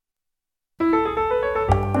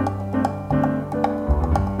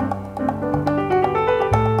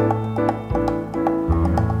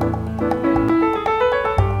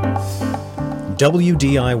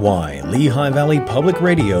WDIY Lehigh Valley Public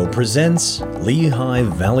Radio presents Lehigh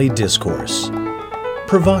Valley Discourse.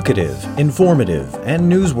 Provocative, informative,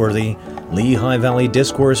 and newsworthy, Lehigh Valley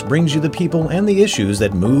Discourse brings you the people and the issues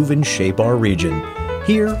that move and shape our region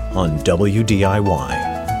here on WDIY.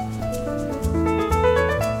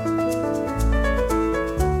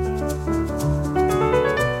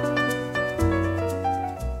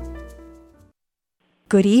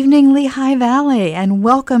 Good evening, Lehigh Valley, and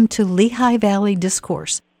welcome to Lehigh Valley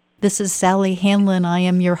Discourse. This is Sally Hanlon. I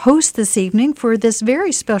am your host this evening for this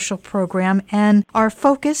very special program, and our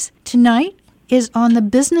focus tonight is on the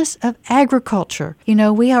business of agriculture. You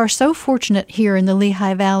know, we are so fortunate here in the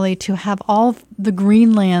Lehigh Valley to have all the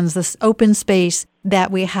green lands, this open space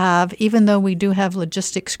that we have, even though we do have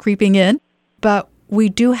logistics creeping in, but we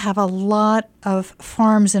do have a lot of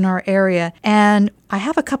farms in our area, and I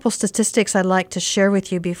have a couple statistics I'd like to share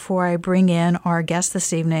with you before I bring in our guest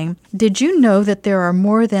this evening. Did you know that there are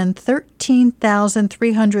more than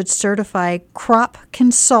 13,300 certified crop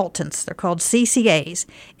consultants, they're called CCAs,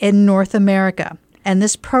 in North America? And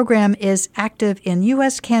this program is active in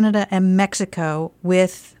U.S., Canada, and Mexico,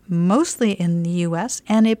 with mostly in the U.S.,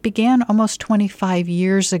 and it began almost 25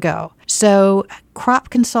 years ago. So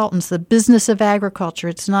crop consultants, the business of agriculture,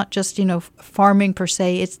 it's not just, farming per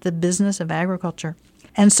se, it's the business of agriculture.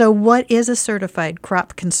 And so what is a certified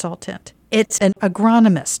crop consultant? It's an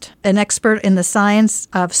agronomist, an expert in the science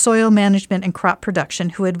of soil management and crop production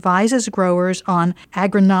who advises growers on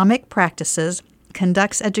agronomic practices,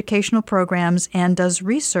 conducts educational programs, and does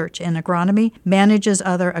research in agronomy, manages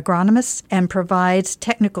other agronomists, and provides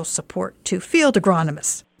technical support to field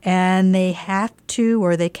agronomists. And they have to,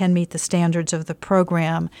 or they can meet the standards of the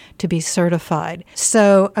program to be certified.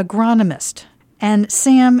 So, agronomist. And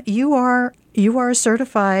Sam, you are a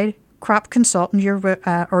certified crop consultant. You're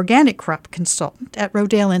an organic crop consultant at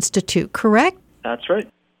Rodale Institute, correct? That's right.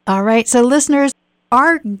 All right. So, listeners,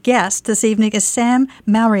 our guest this evening is Sam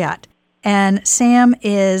Marriott. And Sam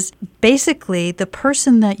is basically the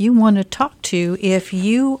person that you want to talk to if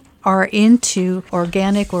you are into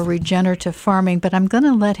organic or regenerative farming. But I'm going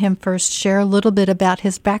to let him first share a little bit about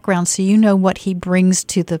his background so you know what he brings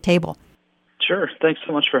to the table. Sure. Thanks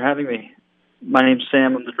so much for having me. My name's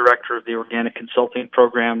Sam. I'm the director of the Organic Consulting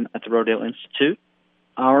Program at the Rodale Institute.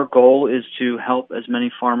 Our goal is to help as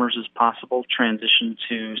many farmers as possible transition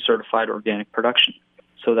to certified organic production.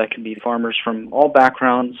 So that can be farmers from all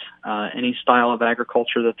backgrounds, any style of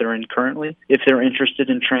agriculture that they're in currently. If they're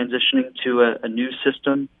interested in transitioning to a new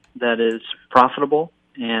system that is profitable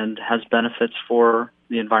and has benefits for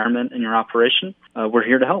the environment and your operation, we're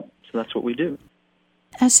here to help. So that's what we do.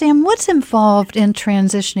 Sam, what's involved in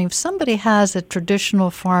transitioning? If somebody has a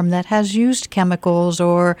traditional farm that has used chemicals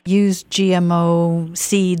or used GMO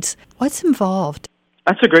seeds, what's involved?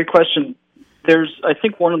 That's a great question. I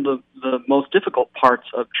think one of the most difficult parts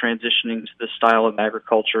of transitioning to this style of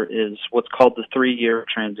agriculture is what's called the 3-year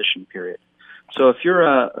transition period. So if you're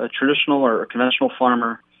a traditional or a conventional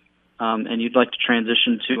farmer and you'd like to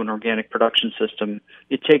transition to an organic production system,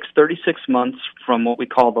 it takes 36 months from what we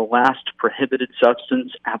call the last prohibited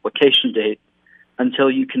substance application date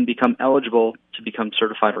until you can become eligible to become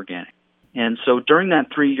certified organic. And so during that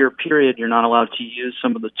 3-year period, you're not allowed to use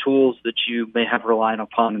some of the tools that you may have relied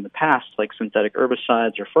upon in the past, like synthetic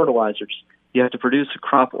herbicides or fertilizers. You have to produce a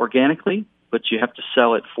crop organically, but you have to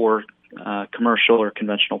sell it for commercial or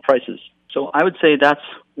conventional prices. So I would say that's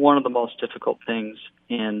one of the most difficult things,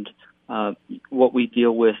 and what we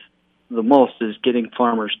deal with the most is getting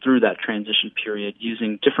farmers through that transition period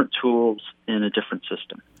using different tools in a different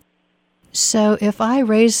system. So if I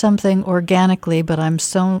raise something organically, but I'm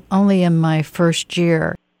only in my first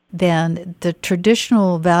year, then the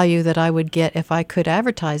traditional value that I would get if I could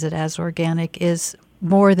advertise it as organic is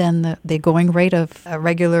more than the going rate of a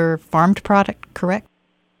regular farmed product, correct?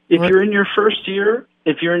 If you're in your first year,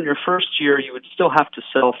 you would still have to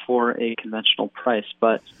sell for a conventional price.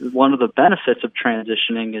 But one of the benefits of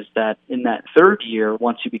transitioning is that in that third year,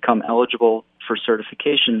 once you become eligible for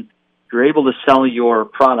certification, you're able to sell your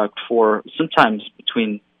product for sometimes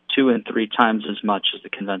between 2 and 3 times as much as the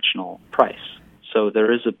conventional price. So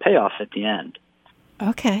there is a payoff at the end.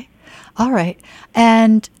 Okay. All right.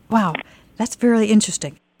 And wow, that's very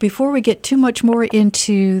interesting. Before we get too much more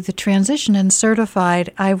into the transition and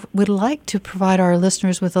certified, I would like to provide our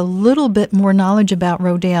listeners with a little bit more knowledge about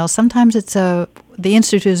Rodale. Sometimes the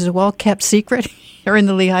Institute is a well-kept secret here in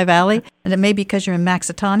the Lehigh Valley, and it may be because you're in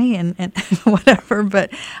Maxitani and whatever,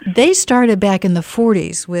 but they started back in the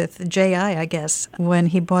 40s with J.I., I guess, when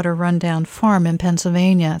he bought a rundown farm in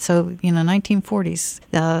Pennsylvania. So,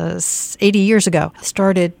 1940s, 80 years ago,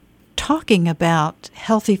 started talking about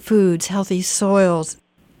healthy foods, healthy soils.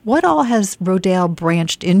 What all has Rodale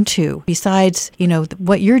branched into besides,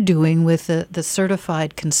 what you're doing with the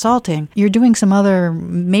certified consulting? You're doing some other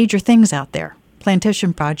major things out there.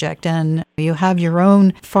 Plantation Project, and you have your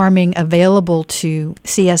own farming available to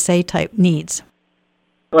CSA-type needs.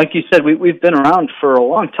 Like you said, we've been around for a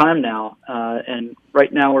long time now, and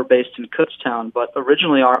right now we're based in Kutztown, but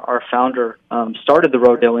originally our founder started the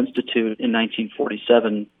Rodale Institute in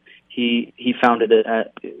 1947. He founded it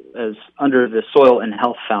as under the Soil and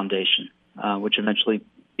Health Foundation, which eventually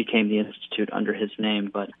became the Institute under his name.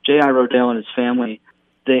 But J.I. Rodale and his family,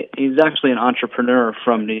 he's actually an entrepreneur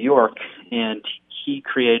from New York, and he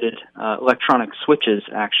created electronic switches,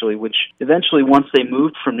 actually, which eventually, once they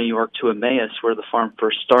moved from New York to Emmaus, where the farm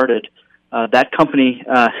first started, that company,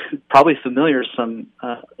 probably familiar some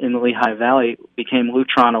in the Lehigh Valley, became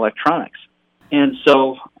Lutron Electronics. And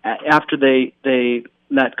so after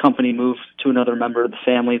that company moved to another member of the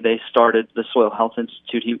family, they started the Soil Health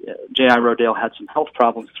Institute. J.I. Rodale had some health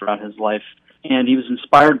problems throughout his life, and he was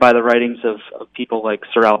inspired by the writings of people like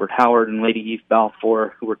Sir Albert Howard and Lady Eve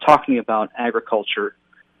Balfour, who were talking about agriculture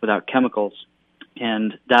without chemicals.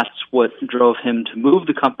 And that's what drove him to move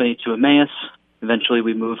the company to Emmaus. Eventually,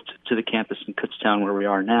 we moved to the campus in Kutztown, where we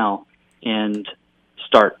are now, and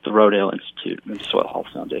start the Rodale Institute and the Soil Health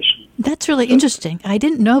Foundation. That's really interesting. I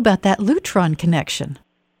didn't know about that Lutron connection.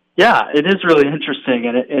 Yeah, it is really interesting,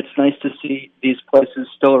 and it's nice to see these places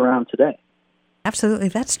still around today. Absolutely.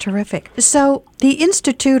 That's terrific. So the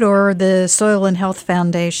Institute, or the Soil and Health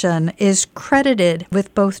Foundation, is credited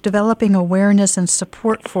with both developing awareness and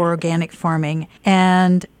support for organic farming,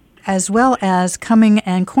 and as well as coming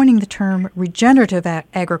and coining the term regenerative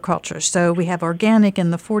agriculture. So we have organic in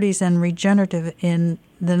the 40s and regenerative in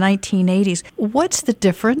the 1980s. What's the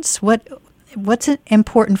difference? What's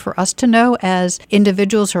important for us to know as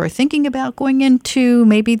individuals who are thinking about going into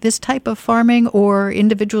maybe this type of farming, or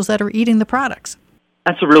individuals that are eating the products?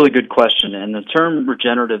 That's a really good question, and the term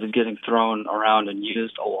regenerative is getting thrown around and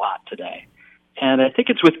used a lot today. And I think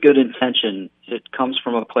it's with good intention. It comes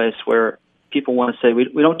from a place where people want to say,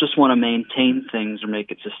 we don't just want to maintain things or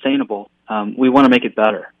make it sustainable, we want to make it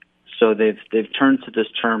better. So they've turned to this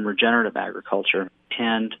term regenerative agriculture.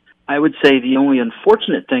 And I would say the only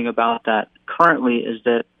unfortunate thing about that currently is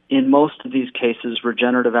that in most of these cases,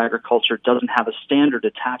 regenerative agriculture doesn't have a standard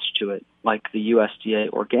attached to it like the USDA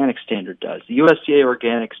organic standard does. The USDA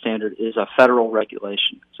organic standard is a federal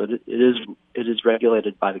regulation, so it is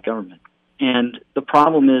regulated by the government. And the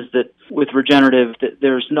problem is that with regenerative,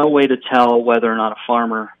 there's no way to tell whether or not a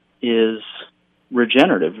farmer is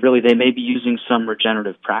regenerative. Really, they may be using some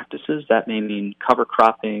regenerative practices. That may mean cover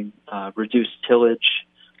cropping, reduced tillage,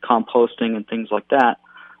 composting, and things like that.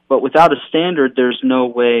 But without a standard, there's no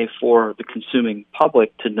way for the consuming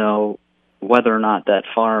public to know whether or not that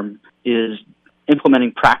farm is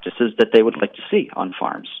implementing practices that they would like to see on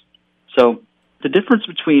farms. So the difference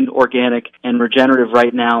between organic and regenerative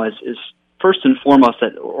right now is first and foremost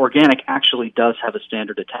that organic actually does have a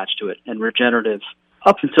standard attached to it, and regenerative,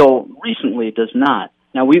 up until recently, does not.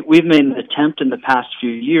 Now, we've made an attempt in the past few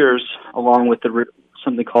years, along with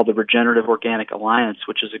something called the Regenerative Organic Alliance,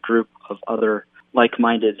 which is a group of other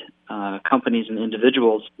like-minded companies and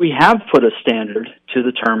individuals. We have put a standard to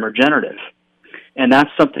the term regenerative. And that's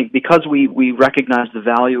something, because we recognize the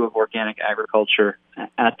value of organic agriculture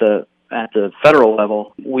at the federal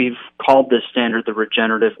level, we've called this standard the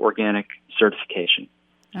Regenerative Organic Certification.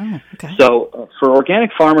 Oh, okay. So for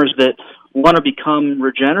organic farmers that want to become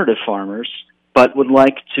regenerative farmers, but would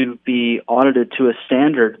like to be audited to a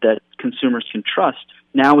standard that consumers can trust,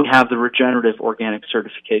 now we have the Regenerative Organic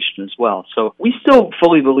Certification as well. So we still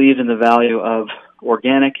fully believe in the value of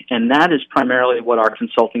organic, and that is primarily what our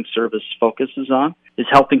consulting service focuses on, is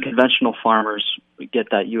helping conventional farmers get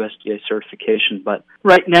that USDA certification. But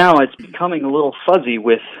right now it's becoming a little fuzzy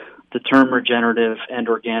with the term regenerative and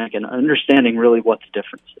organic and understanding really what the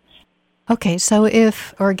difference is. Okay, so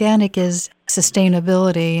if organic is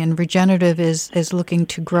sustainability and regenerative is looking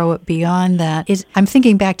to grow it beyond that, I'm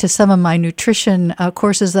thinking back to some of my nutrition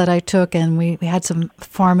courses that I took, and we had some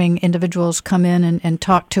farming individuals come in and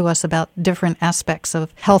talk to us about different aspects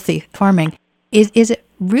of healthy farming. Is it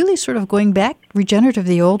really sort of going back regenerative,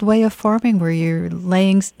 the old way of farming, where you're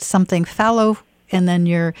laying something fallow and then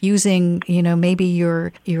you're using, maybe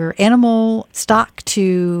your animal stock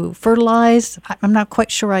to fertilize? I'm not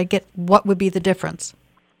quite sure I get what would be the difference.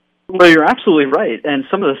 Well, you're absolutely right. And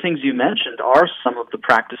some of the things you mentioned are some of the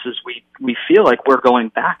practices we feel like we're going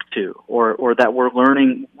back to, or that we're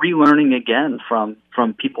relearning again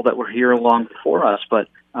from people that were here long before us. But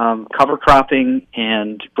cover cropping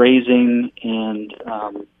and grazing and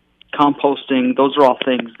composting, those are all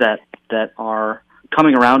things that are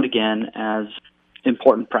coming around again as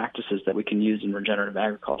important practices that we can use in regenerative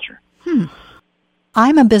agriculture.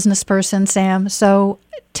 I'm a business person, Sam, so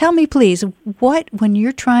tell me, please, when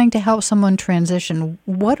you're trying to help someone transition,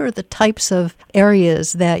 what are the types of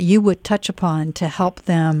areas that you would touch upon to help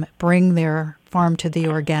them bring their farm to the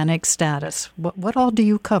organic status? What all do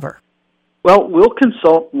you cover? Well, we'll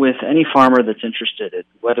consult with any farmer that's interested,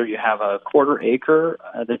 whether you have a quarter acre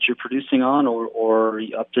that you're producing on or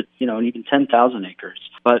up to, even 10,000 acres.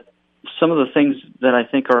 But some of the things that I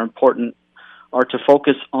think are important are to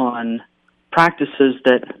focus on practices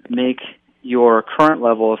that make your current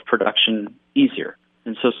level of production easier.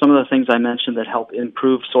 And so some of the things I mentioned that help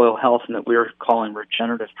improve soil health and that we're calling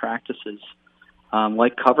regenerative practices,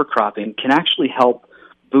 like cover cropping, can actually help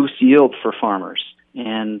boost yield for farmers.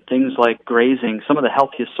 And things like grazing, some of the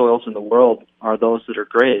healthiest soils in the world are those that are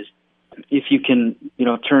grazed. If you can,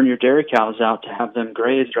 turn your dairy cows out to have them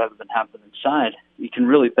grazed rather than have them inside, you can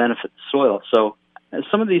really benefit the soil. So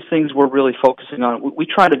some of these things we're really focusing on. We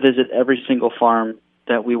try to visit every single farm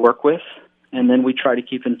that we work with, and then we try to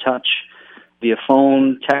keep in touch via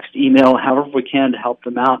phone, text, email, however we can to help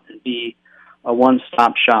them out and be a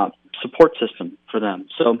one-stop shop support system for them.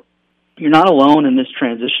 So you're not alone in this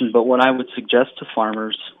transition, but what I would suggest to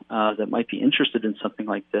farmers that might be interested in something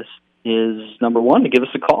like this is, number one, to give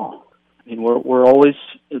us a call. I mean, we're always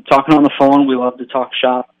talking on the phone. We love to talk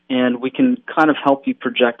shop, and we can kind of help you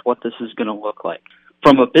project what this is going to look like.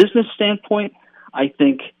 From a business standpoint, I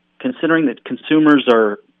think considering that consumers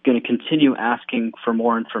are going to continue asking for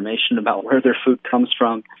more information about where their food comes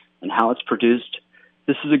from and how it's produced,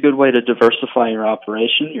 this is a good way to diversify your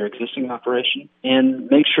operation, your existing operation, and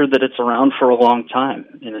make sure that it's around for a long time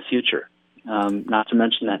in the future, not to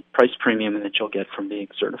mention that price premium that you'll get from being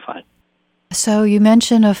certified. So you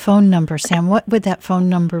mentioned a phone number, Sam. What would that phone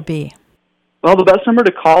number be? Well, the best number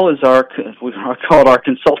to call is our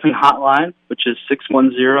consulting hotline, which is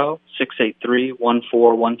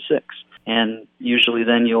 610-683-1416. And usually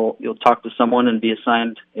then you'll talk to someone and be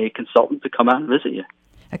assigned a consultant to come out and visit you.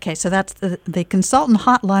 Okay, so that's the consultant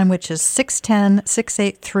hotline, which is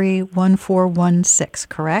 610-683-1416,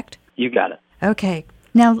 correct? You got it. Okay.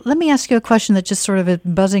 Now, let me ask you a question that's just sort of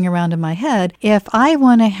buzzing around in my head. If I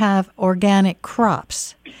want to have organic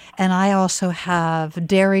crops and I also have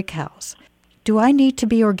dairy cows, do I need to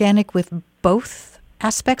be organic with both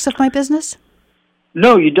aspects of my business?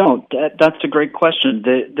 No, you don't. That's a great question.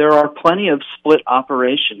 There are plenty of split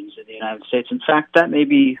operations in the United States. In fact, that may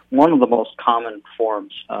be one of the most common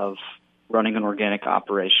forms of running an organic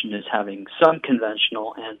operation, is having some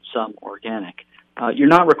conventional and some organic. You're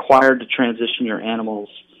not required to transition your animals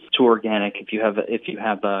to organic if you have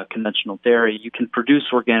a conventional dairy. You can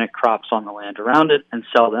produce organic crops on the land around it and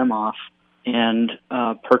sell them off and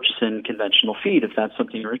purchase in conventional feed if that's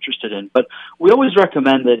something you're interested in. But we always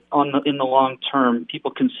recommend that in the long term,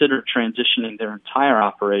 people consider transitioning their entire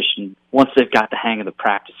operation once they've got the hang of the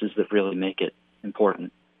practices that really make it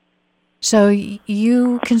important. So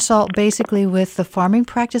you consult basically with the farming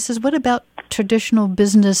practices. What about traditional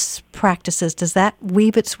business practices? Does that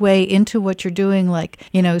weave its way into what you're doing, like,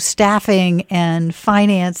 staffing and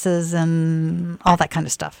finances and all that kind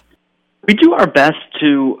of stuff? We do our best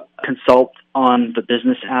to consult on the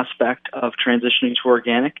business aspect of transitioning to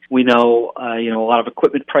organic. We know, a lot of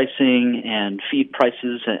equipment pricing and feed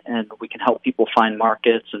prices, and we can help people find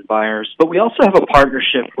markets and buyers. But we also have a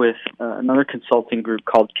partnership with another consulting group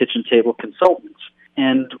called Kitchen Table Consultants.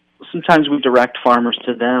 And sometimes we direct farmers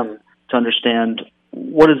to them to understand,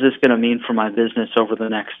 what is this going to mean for my business over the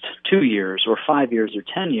next 2 years or 5 years or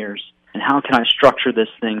 10 years? And how can I structure this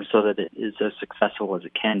thing so that it is as successful as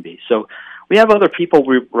it can be? So we have other people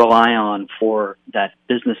we rely on for that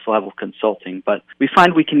business level consulting, but we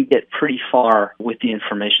find we can get pretty far with the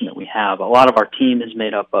information that we have. A lot of our team is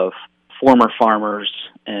made up of former farmers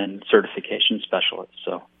and certification specialists.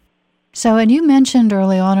 So, and you mentioned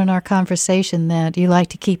early on in our conversation that you like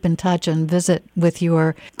to keep in touch and visit with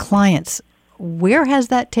your clients. Where has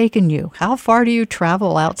that taken you? How far do you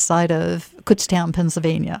travel outside of Kutztown,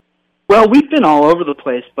 Pennsylvania? Well, we've been all over the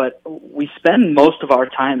place, but we spend most of our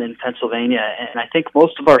time in Pennsylvania, and I think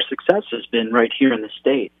most of our success has been right here in the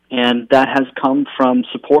state. And that has come from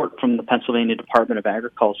support from the Pennsylvania Department of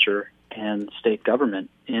Agriculture and state government.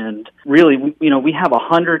 And really, we have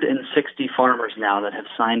 160 farmers now that have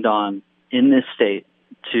signed on in this state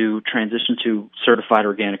to transition to certified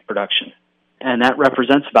organic production. And that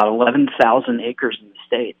represents about 11,000 acres in the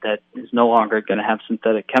state that is no longer going to have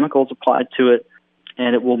synthetic chemicals applied to it.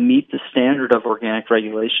 And it will meet the standard of organic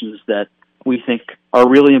regulations that we think are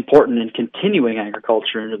really important in continuing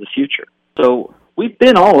agriculture into the future. So we've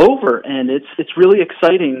been all over, and it's really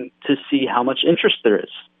exciting to see how much interest there is.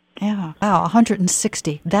 Yeah, wow,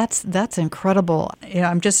 160. That's incredible.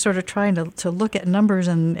 I'm just sort of trying to look at numbers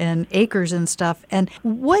and acres and stuff. And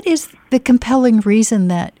what is the compelling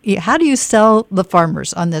reason how do you sell the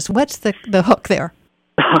farmers on this? What's the hook there?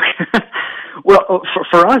 Well,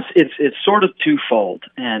 for us, it's sort of twofold.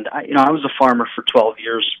 And I was a farmer for 12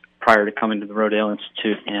 years prior to coming to the Rodale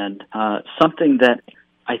Institute, and something that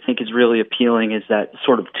I think is really appealing is that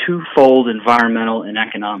sort of twofold environmental and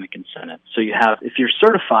economic incentive. So if you're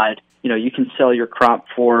certified, you can sell your crop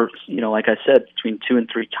for, like I said, between 2 and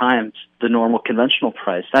 3 times the normal conventional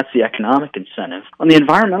price. That's the economic incentive. On the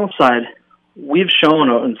environmental side, we've shown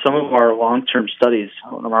in some of our long-term studies,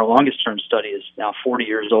 one of our longest-term study is now 40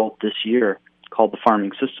 years old this year, called the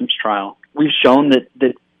Farming Systems Trial. We've shown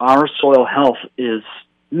that our soil health is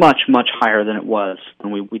much, much higher than it was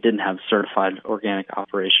when we didn't have certified organic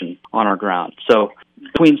operation on our ground. So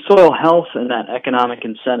between soil health and that economic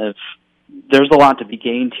incentive, there's a lot to be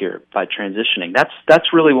gained here by transitioning.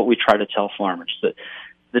 That's really what we try to tell farmers. That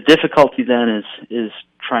the difficulty then is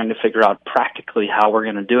trying to figure out practically how we're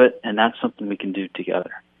going to do it, and that's something we can do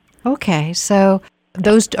together. Okay, so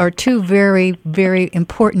those are two very, very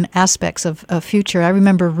important aspects of future. I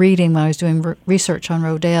remember reading when I was doing research on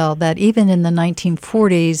Rodale that even in the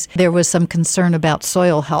 1940s, there was some concern about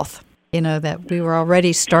soil health, that we were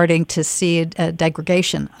already starting to see a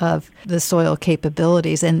degradation of the soil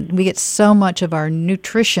capabilities. And we get so much of our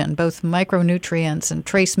nutrition, both micronutrients and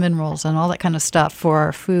trace minerals and all that kind of stuff for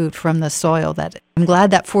our food from the soil, that I'm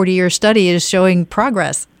glad that 40-year study is showing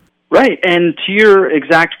progress. Right, and to your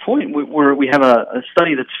exact point, we have a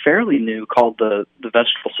study that's fairly new called the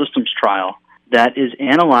Vegetable Systems Trial that is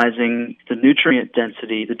analyzing the nutrient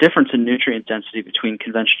density, the difference in nutrient density between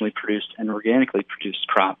conventionally produced and organically produced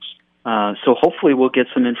crops. So hopefully we'll get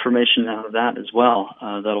some information out of that as well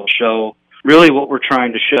that'll show really what we're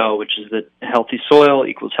trying to show, which is that healthy soil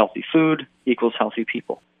equals healthy food equals healthy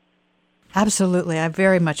people. Absolutely. I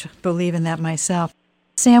very much believe in that myself.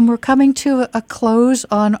 Sam, we're coming to a close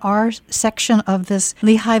on our section of this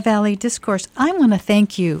Lehigh Valley Discourse. I want to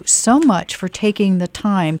thank you so much for taking the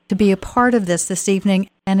time to be a part of this evening.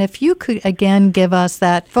 And if you could, again, give us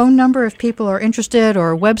that phone number if people are interested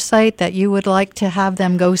or a website that you would like to have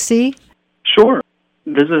them go see. Sure.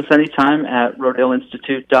 Visit us anytime at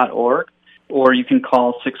rodaleinstitute.org, or you can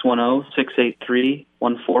call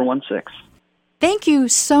 610-683-1416. Thank you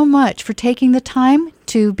so much for taking the time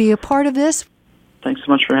to be a part of this. Thanks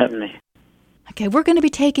so much for having me. Okay, we're going to be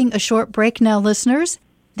taking a short break now, listeners.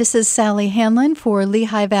 This is Sally Hanlon for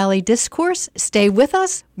Lehigh Valley Discourse. Stay with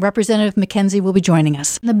us. Representative McKenzie will be joining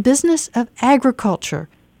us. The business of agriculture.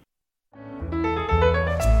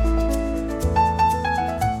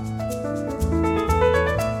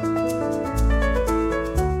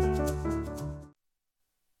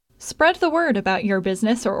 Spread the word about your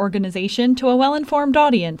business or organization to a well-informed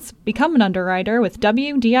audience. Become an underwriter with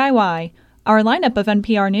WDIY. Our lineup of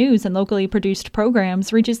NPR News and locally produced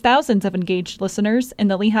programs reaches thousands of engaged listeners in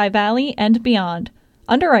the Lehigh Valley and beyond.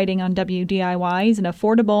 Underwriting on WDIY is an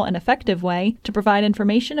affordable and effective way to provide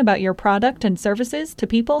information about your product and services to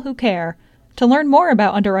people who care. To learn more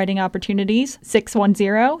about underwriting opportunities,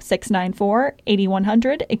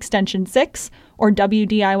 610-694-8100, extension 6, or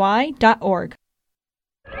WDIY.org.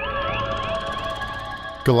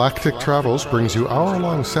 Galactic Travels brings you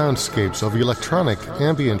hour-long soundscapes of electronic,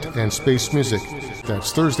 ambient, and space music.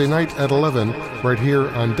 That's Thursday night at 11, right here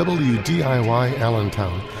on WDIY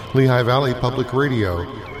Allentown, Lehigh Valley Public Radio,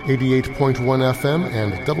 88.1 FM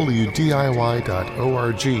and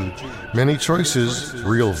WDIY.org. Many choices,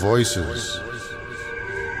 real voices.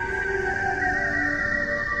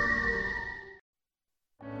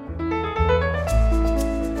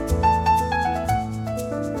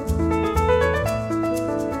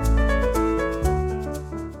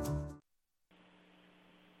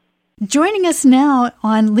 Joining us now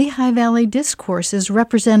on Lehigh Valley Discourse is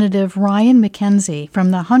Representative Ryan McKenzie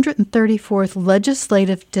from the 134th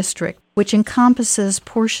Legislative District, which encompasses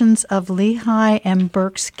portions of Lehigh and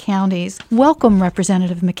Berks counties. Welcome,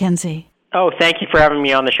 Representative McKenzie. Oh, thank you for having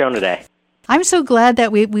me on the show today. I'm so glad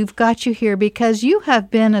that we've got you here because you have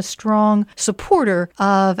been a strong supporter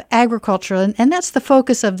of agriculture, and that's the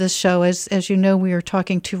focus of this show. As you know, we are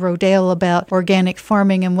talking to Rodale about organic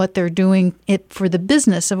farming and what they're doing for the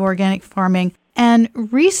business of organic farming. And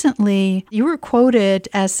recently, you were quoted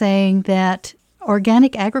as saying that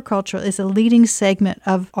organic agriculture is a leading segment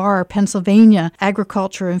of our Pennsylvania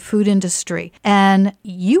agriculture and food industry. And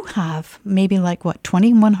you have maybe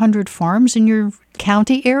 2,100 farms in your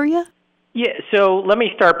county area? Yeah, so let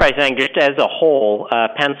me start by saying just as a whole,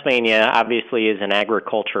 Pennsylvania obviously is an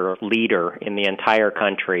agriculture leader in the entire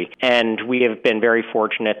country, and we have been very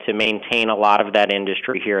fortunate to maintain a lot of that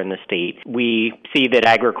industry here in the state. We see that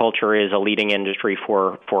agriculture is a leading industry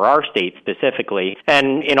for our state specifically,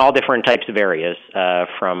 and in all different types of areas,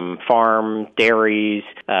 from farm, dairies,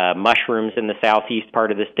 mushrooms in the southeast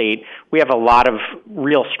part of the state. We have a lot of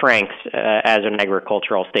real strengths as an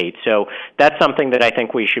agricultural state, so that's something that I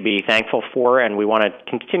think we should be thankful for, and we want to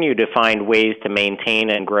continue to find ways to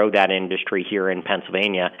maintain and grow that industry here in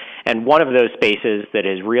Pennsylvania. And one of those spaces that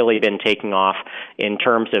has really been taking off in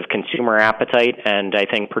terms of consumer appetite, and I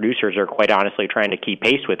think producers are quite honestly trying to keep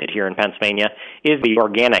pace with it here in Pennsylvania, is the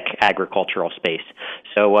organic agricultural space.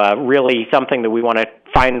 So really something that we want to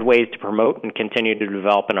find ways to promote and continue to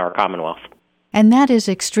develop in our Commonwealth. And that is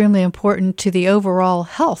extremely important to the overall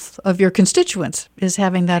health of your constituents, is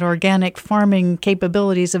having that organic farming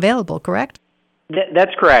capabilities available, correct?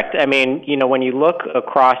 That's correct. I mean, when you look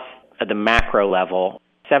across the macro level,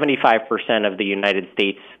 75% of the United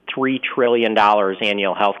States' $3 trillion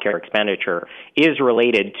annual healthcare expenditure is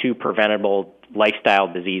related to preventable lifestyle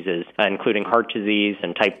diseases, including heart disease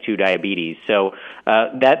and type 2 diabetes. So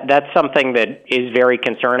that's something that is very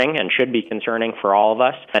concerning and should be concerning for all of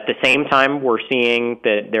us. At the same time, we're seeing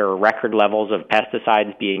that there are record levels of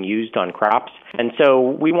pesticides being used on crops. And so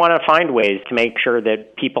we want to find ways to make sure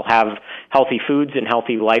that people have healthy foods and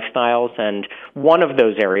healthy lifestyles. And one of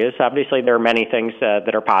those areas, obviously there are many things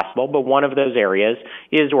that are possible, but one of those areas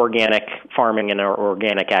is organic farming and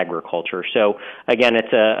organic agriculture. So again,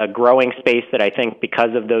 it's a growing space that I think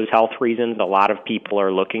because of those health reasons, a lot of people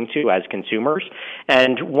are looking to as consumers.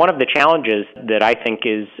 And one of the challenges that I think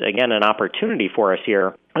is, again, an opportunity for us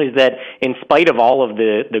here is that in spite of all of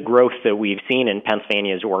the growth that we've seen in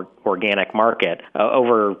Pennsylvania's organic market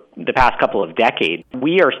over the past couple of decades,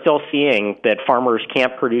 we are still seeing that farmers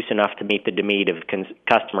can't produce enough to meet the demand of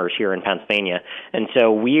customers here in Pennsylvania. And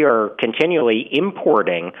so we are continually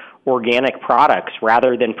importing organic products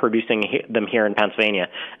rather than producing them here in Pennsylvania.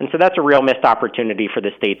 And so that's a real missed opportunity for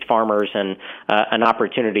the state's farmers and an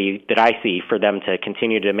opportunity that I see for them to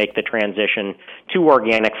continue to make the transition to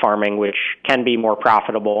organic farming, which can be more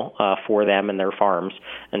profitable for them and their farms.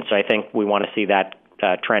 And so I think we want to see that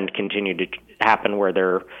trend continue to happen where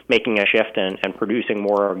they're making a shift and producing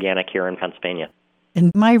more organic here in Pennsylvania. In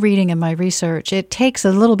my reading and my research, it takes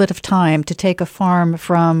a little bit of time to take a farm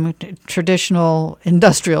from traditional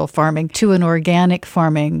industrial farming to an organic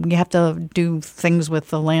farming. You have to do things with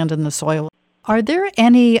the land and the soil. Are there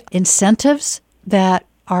any incentives that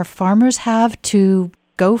our farmers have to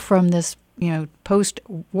go from this,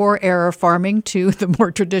 post-war era farming to the more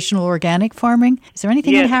traditional organic farming? Is there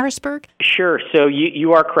anything in Harrisburg? Sure. So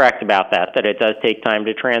you are correct about that it does take time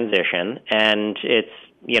to transition, and it's,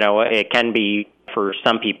 it can be for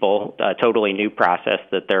some people, a totally new process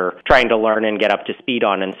that they're trying to learn and get up to speed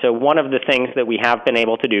on. And so one of the things that we have been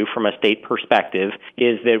able to do from a state perspective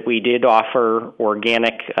is that we did offer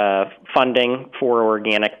organic funding for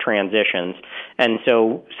organic transitions. And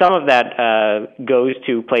so some of that goes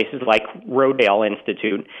to places like Rodale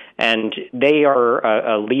Institute, and they are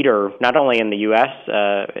a leader not only in the U.S.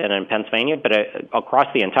 And in Pennsylvania, but across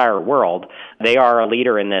the entire world. They are a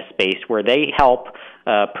leader in this space where they help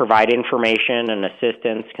provide information and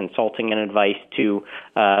assistance, consulting and advice to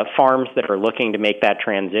farms that are looking to make that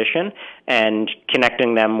transition and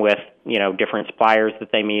connecting them with different suppliers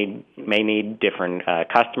that they may need, different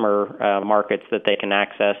customer markets that they can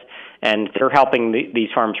access. And they're helping these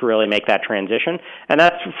farms really make that transition. And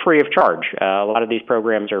that's free of charge. A lot of these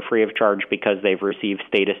programs are free of charge because they've received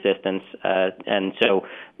state assistance. And so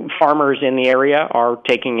farmers in the area are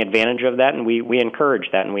taking advantage of that, and we encourage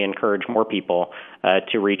that, and we encourage more people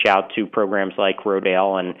to reach out to programs like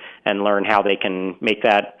Rodale and learn how they can make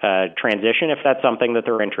that transition if that's something that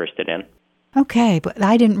they're interested in. Okay, but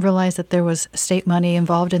I didn't realize that there was state money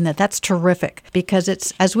involved in that. That's terrific because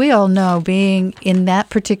it's, as we all know, being in that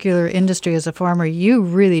particular industry as a farmer, you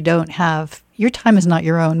really don't have, your time is not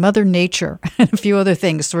your own. Mother Nature and a few other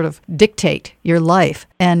things sort of dictate your life.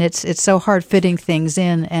 And it's so hard fitting things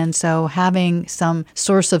in. And so having some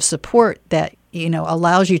source of support that,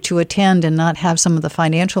 allows you to attend and not have some of the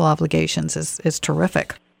financial obligations is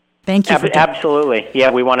terrific. Thank you. Absolutely.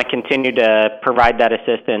 Yeah, we want to continue to provide that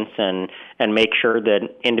assistance and make sure that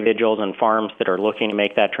individuals and farms that are looking to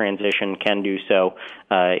make that transition can do so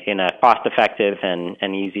in a cost-effective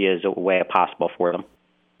and easy as a way possible for them.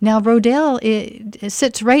 Now, Rodale, it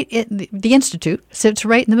sits right, the Institute sits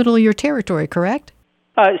right in the middle of your territory, correct?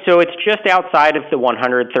 So it's just outside of the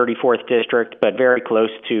 134th District, but very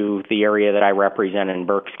close to the area that I represent in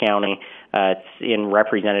Berks County. It's in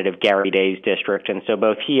Representative Gary Day's district, and so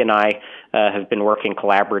both he and I have been working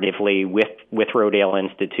collaboratively with Rodale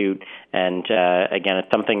Institute. And again,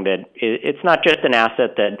 it's something that it's not just an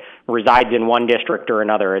asset that resides in one district or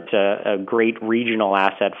another. It's a great regional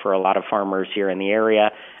asset for a lot of farmers here in the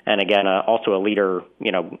area. And again, also a leader,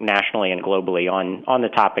 nationally and globally on the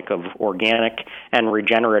topic of organic and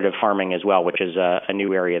regenerative farming as well, which is a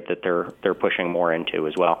new area that they're pushing more into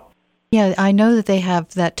as well. Yeah, I know that they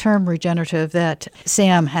have that term regenerative that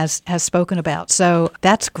Sam has spoken about. So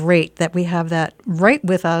that's great that we have that right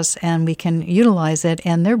with us and we can utilize it.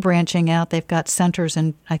 And they're branching out. They've got centers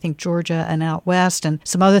in, I think, Georgia and out west and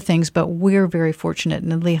some other things. But we're very fortunate in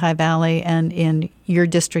the Lehigh Valley and in your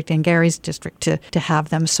district and Gary's district to have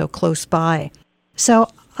them so close by. So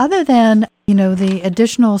other than, the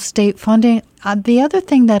additional state funding, the other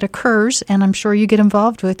thing that occurs, and I'm sure you get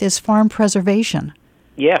involved with, is farm preservation.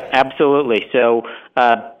 Yeah, absolutely. So,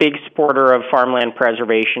 big supporter of farmland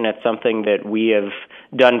preservation. It's something that we have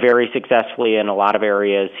done very successfully in a lot of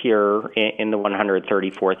areas here in the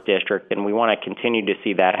 134th District, and we want to continue to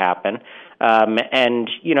see that happen.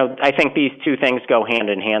 I think these two things go hand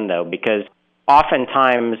in hand, though, because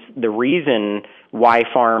oftentimes the reason why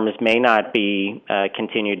farms may not be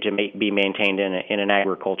continued to be maintained in an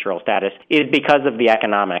agricultural status is because of the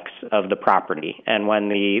economics of the property. And when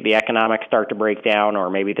the economics start to break down, or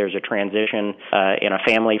maybe there's a transition in a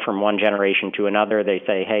family from one generation to another, they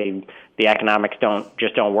say, hey, the economics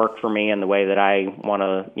don't work for me in the way that I want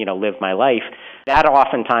to live my life. That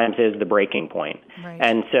oftentimes is the breaking point. Right.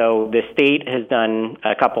 And so the state has done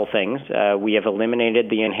a couple things. We have eliminated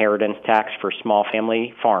the inheritance tax for small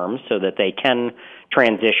family farms so that they can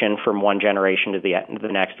transition from one generation to the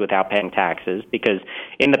next without paying taxes, because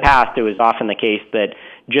in the past it was often the case that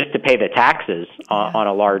just to pay the taxes on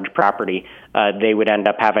a large property, they would end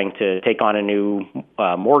up having to take on a new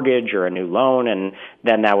mortgage or a new loan, and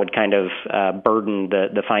then that would kind of burden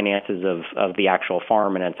the finances of the actual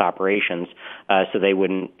farm and its operations, so they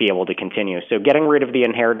wouldn't be able to continue. So getting rid of the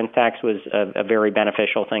inheritance tax was a very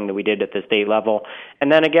beneficial thing that we did at the state level. And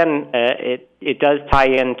then again, it does tie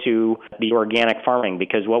into the organic farming,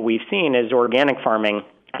 because what we've seen is organic farming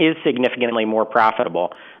is significantly more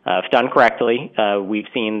profitable. If done correctly, we've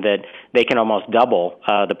seen that they can almost double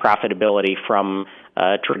the profitability from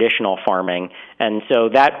traditional farming. And so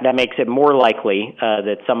that makes it more likely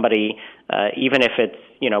that somebody, even if it's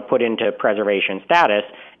put into preservation status,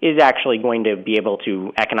 is actually going to be able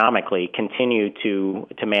to economically continue to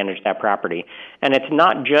manage that property. And it's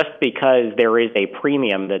not just because there is a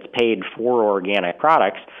premium that's paid for organic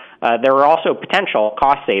products. There are also potential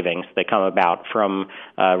cost savings that come about from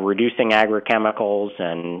reducing agrochemicals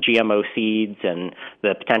and GMO seeds and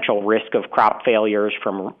the potential risk of crop failures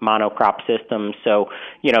from monocrop systems. So,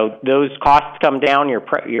 those costs come down, your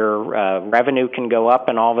revenue can go up,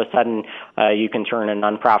 and all of a sudden you can turn an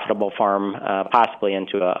unprofitable farm possibly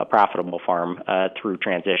into a profitable farm through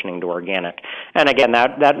transitioning to organic. And again,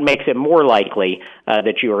 that makes it more likely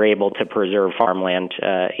that you are able to preserve farmland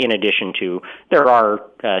in addition to there are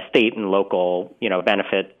state and local,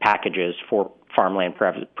 benefit packages for farmland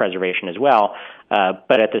preservation as well.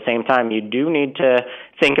 But at the same time, you do need to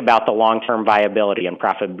think about the long-term viability and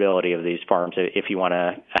profitability of these farms if you want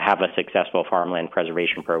to have a successful farmland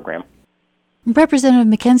preservation program. Representative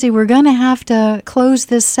McKenzie, we're going to have to close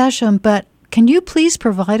this session, but can you please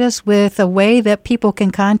provide us with a way that people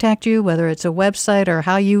can contact you, whether it's a website or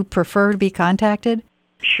how you prefer to be contacted?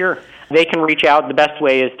 Sure. They can reach out. The best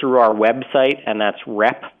way is through our website, and that's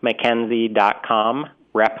repmckenzie.com,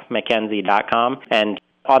 repmckenzie.com. And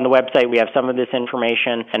on the website, we have some of this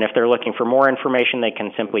information, and if they're looking for more information, they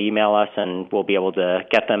can simply email us, and we'll be able to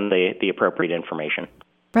get them the appropriate information.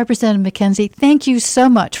 Representative McKenzie, thank you so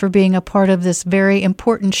much for being a part of this very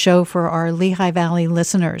important show for our Lehigh Valley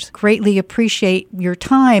listeners. Greatly appreciate your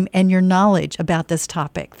time and your knowledge about this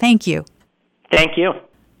topic. Thank you. Thank you.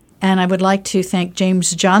 And I would like to thank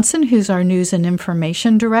James Johnson, who's our News and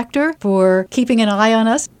Information Director, for keeping an eye on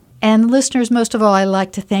us. And listeners, most of all, I'd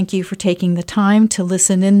like to thank you for taking the time to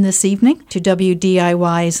listen in this evening to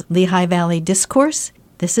WDIY's Lehigh Valley Discourse.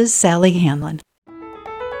 This is Sally Hanlon.